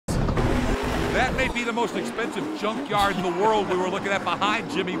That may be the most expensive junkyard in the world we were looking at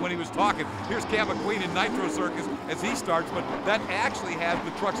behind Jimmy when he was talking. Here's Cam McQueen in Nitro Circus as he starts, but that actually has the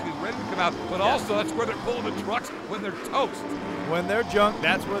trucks that he's ready to come out, but also that's where they're pulling the trucks when they're toast. When they're junk,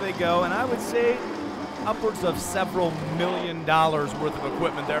 that's where they go, and I would say upwards of several $1 million worth of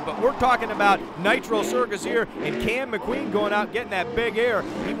equipment there. But we're talking about Nitro Circus here, and Cam McQueen going out getting that big air.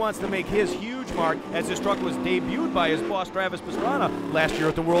 He wants to make his huge mark as this truck was debuted by his boss Travis Pastrana last year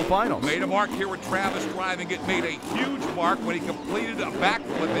at the World Finals. Made a mark here with Travis driving it, made a huge mark when he completed a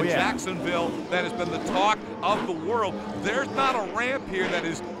backflip in Jacksonville. That has been the talk of the world. There's not a ramp here that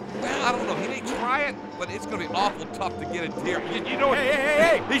is, well, I don't know, he may try it, but it's going to be awful tough to get it here. You know,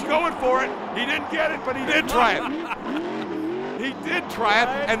 hey, he's going for it. He didn't get it, but he did try it. He did try it,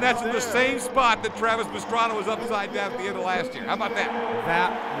 and that's in the same spot that Travis Pastrana was upside down at the end of last year. How about that?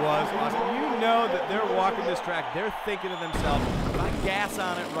 That was awesome. You know that they're walking this track, they're thinking to themselves, if I gas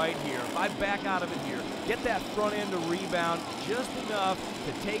on it right here, if I back out of it here, get that front end to rebound just enough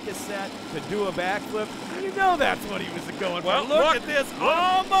to take a set, to do a backflip, you know that's what he was going for. Well, look at this,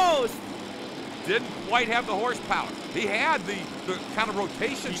 almost. Didn't quite have the horsepower. He had the kind of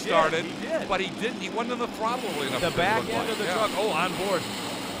rotation started, but he didn't. He wasn't in the throttle really enough. The back end of the truck, on board.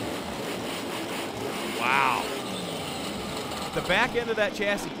 Wow. The back end of that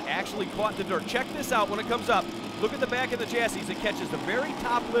chassis actually caught the dirt. Check this out when it comes up. Look at the back of the chassis. It catches the very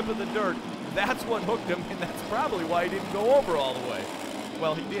top lip of the dirt. That's what hooked him, and that's probably why he didn't go over all the way.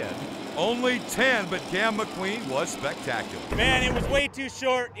 Well, he did. Only 10, but Cam McQueen was spectacular. Man, it was way too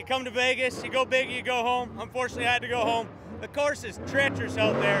short. You come to Vegas, you go big, you go home. Unfortunately, I had to go home. The course is treacherous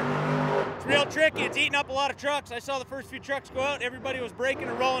out there. It's real tricky. It's eating up a lot of trucks. I saw the first few trucks go out. Everybody was braking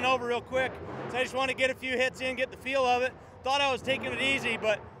and rolling over real quick. So I just wanted to get a few hits in, get the feel of it. Thought I was taking it easy,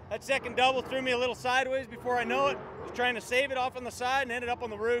 but that second double threw me a little sideways before I know it. Was trying to save it off on the side and ended up on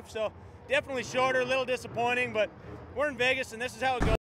the roof. So definitely shorter, a little disappointing, but we're in Vegas and this is how it goes.